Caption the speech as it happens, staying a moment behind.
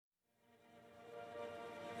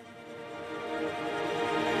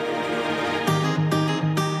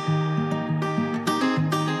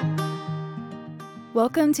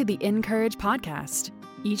Welcome to the Encourage podcast.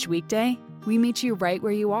 Each weekday, we meet you right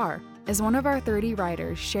where you are as one of our 30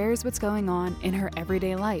 writers shares what's going on in her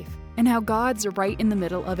everyday life and how God's right in the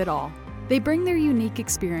middle of it all. They bring their unique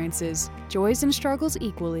experiences, joys and struggles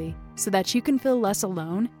equally, so that you can feel less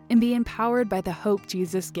alone and be empowered by the hope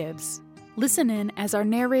Jesus gives. Listen in as our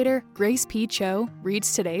narrator, Grace P. Cho,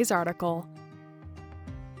 reads today's article.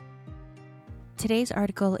 Today's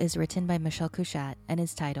article is written by Michele Cushatt and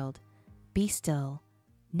is titled, "Be Still,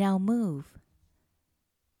 Now Move."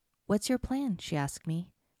 "What's your plan?" she asked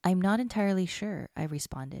me. "I'm not entirely sure," I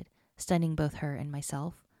responded, stunning both her and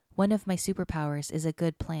myself. One of my superpowers is a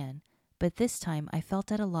good plan, but this time I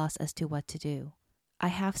felt at a loss as to what to do. I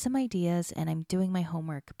have some ideas and I'm doing my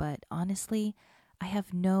homework, but honestly, I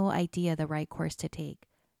have no idea the right course to take.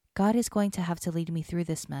 God is going to have to lead me through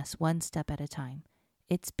this mess one step at a time.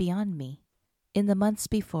 It's beyond me. In the months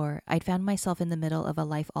before, I'd found myself in the middle of a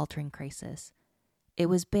life-altering crisis. It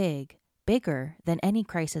was bigger than any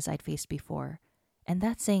crisis I'd faced before, and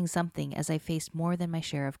that's saying something as I faced more than my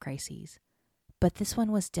share of crises. But this one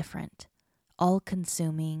was different,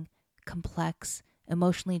 all-consuming, complex,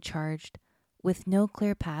 emotionally charged, with no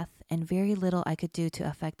clear path and very little I could do to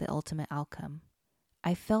affect the ultimate outcome.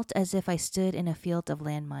 I felt as if I stood in a field of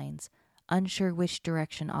landmines, unsure which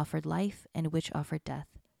direction offered life and which offered death.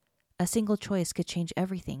 A single choice could change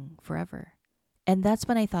everything forever. And that's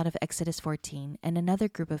when I thought of Exodus 14 and another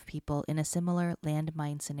group of people in a similar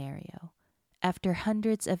landmine scenario. After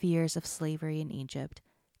hundreds of years of slavery in Egypt,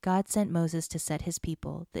 God sent Moses to set his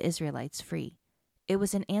people, the Israelites, free. It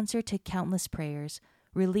was an answer to countless prayers,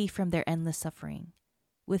 relief from their endless suffering.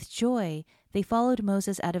 With joy, they followed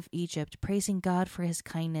Moses out of Egypt, praising God for his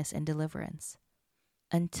kindness and deliverance,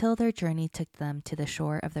 until their journey took them to the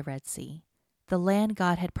shore of the Red Sea. The land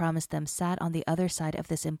God had promised them sat on the other side of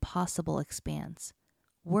this impossible expanse.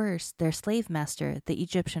 Worse, their slave master, the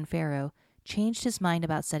Egyptian Pharaoh, changed his mind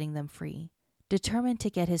about setting them free. Determined to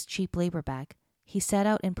get his cheap labor back, he set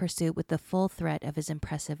out in pursuit with the full threat of his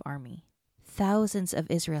impressive army. Thousands of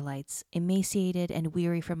Israelites, emaciated and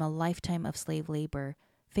weary from a lifetime of slave labor,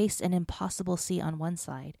 faced an impossible sea on one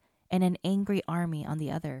side and an angry army on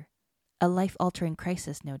the other. A life-altering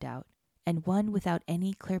crisis, no doubt, and one without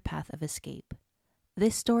any clear path of escape.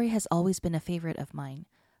 This story has always been a favorite of mine,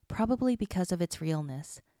 probably because of its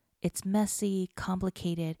realness. It's messy,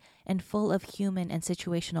 complicated, and full of human and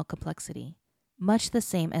situational complexity, much the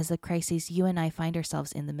same as the crises you and I find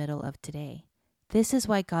ourselves in the middle of today. This is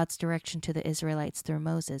why God's direction to the Israelites through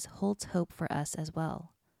Moses holds hope for us as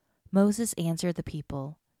well. Moses answered the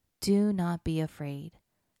people, "Do not be afraid.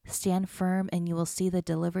 Stand firm and you will see the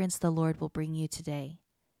deliverance the Lord will bring you today.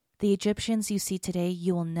 The Egyptians you see today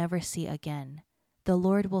you will never see again. The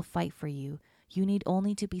Lord will fight for you. You need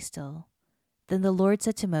only to be still." Then the Lord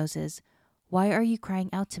said to Moses, "Why are you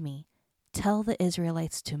crying out to me? Tell the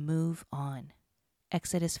Israelites to move on."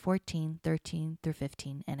 Exodus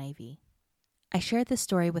 14:13-15 NIV. I shared this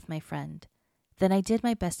story with my friend. Then I did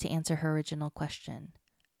my best to answer her original question.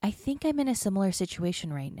 I think I'm in a similar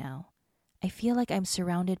situation right now. I feel like I'm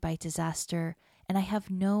surrounded by disaster, and I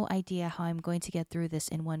have no idea how I'm going to get through this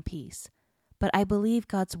in one piece. But I believe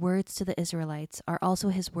God's words to the Israelites are also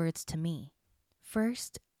his words to me.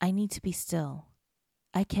 First, I need to be still.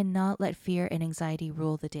 I cannot let fear and anxiety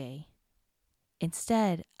rule the day.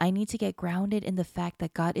 Instead, I need to get grounded in the fact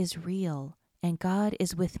that God is real, and God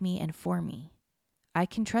is with me and for me. I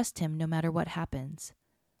can trust him no matter what happens.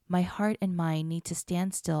 My heart and mind need to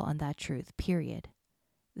stand still on that truth, period.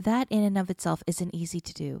 That in and of itself isn't easy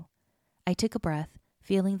to do. I took a breath,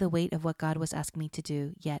 feeling the weight of what God was asking me to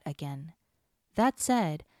do yet again. That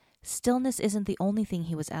said, stillness isn't the only thing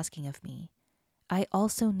he was asking of me. I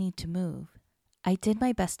also need to move. I did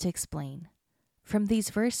my best to explain. From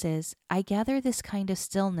these verses, I gather this kind of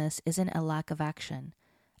stillness isn't a lack of action,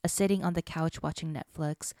 a sitting on the couch watching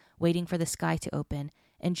Netflix, waiting for the sky to open,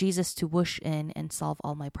 and Jesus to whoosh in and solve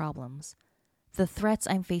all my problems. The threats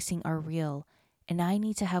I'm facing are real, and I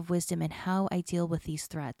need to have wisdom in how I deal with these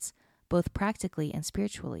threats, both practically and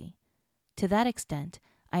spiritually. To that extent,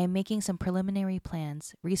 I am making some preliminary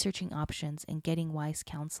plans, researching options, and getting wise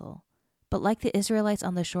counsel. But like the Israelites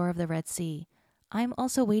on the shore of the Red Sea, I'm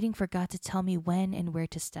also waiting for God to tell me when and where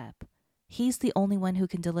to step. He's the only one who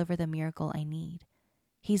can deliver the miracle I need.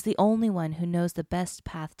 He's the only one who knows the best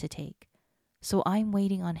path to take. So I'm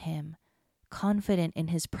waiting on him, confident in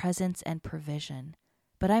his presence and provision.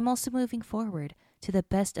 But I'm also moving forward to the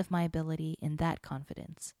best of my ability in that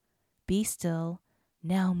confidence. Be still,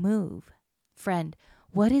 now move. Friend,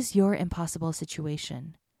 what is your impossible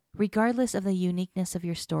situation? Regardless of the uniqueness of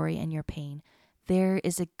your story and your pain, there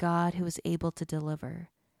is a God who is able to deliver.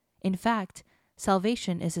 In fact,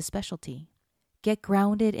 Salvation is his specialty. Get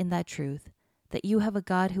grounded in that truth, that you have a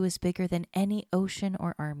God who is bigger than any ocean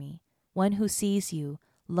or army, one who sees you,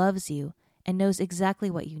 loves you, and knows exactly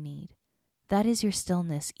what you need. That is your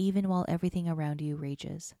stillness even while everything around you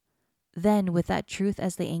rages. Then, with that truth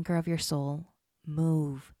as the anchor of your soul,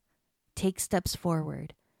 move. Take steps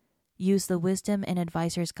forward. Use the wisdom and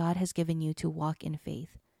advisors God has given you to walk in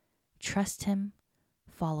faith. Trust him.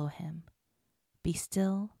 Follow him. Be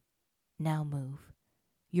still. Now move.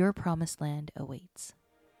 Your promised land awaits.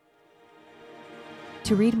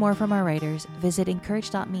 To read more from our writers, visit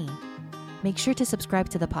encourage.me. Make sure to subscribe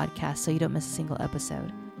to the podcast so you don't miss a single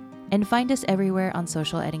episode. And find us everywhere on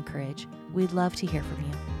social at Encourage. We'd love to hear from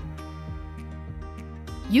you.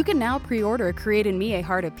 You can now pre-order Create in Me a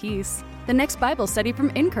Heart of Peace, the next Bible study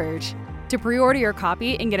from Encourage. To pre-order your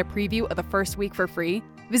copy and get a preview of the first week for free,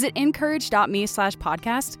 visit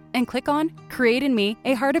encourage.me/podcast and click on Create in Me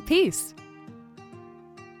a Heart of Peace.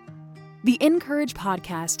 The Encourage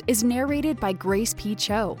podcast is narrated by Grace P.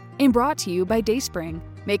 Cho and brought to you by Dayspring,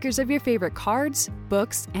 makers of your favorite cards,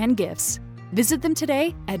 books, and gifts. Visit them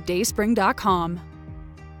today at dayspring.com.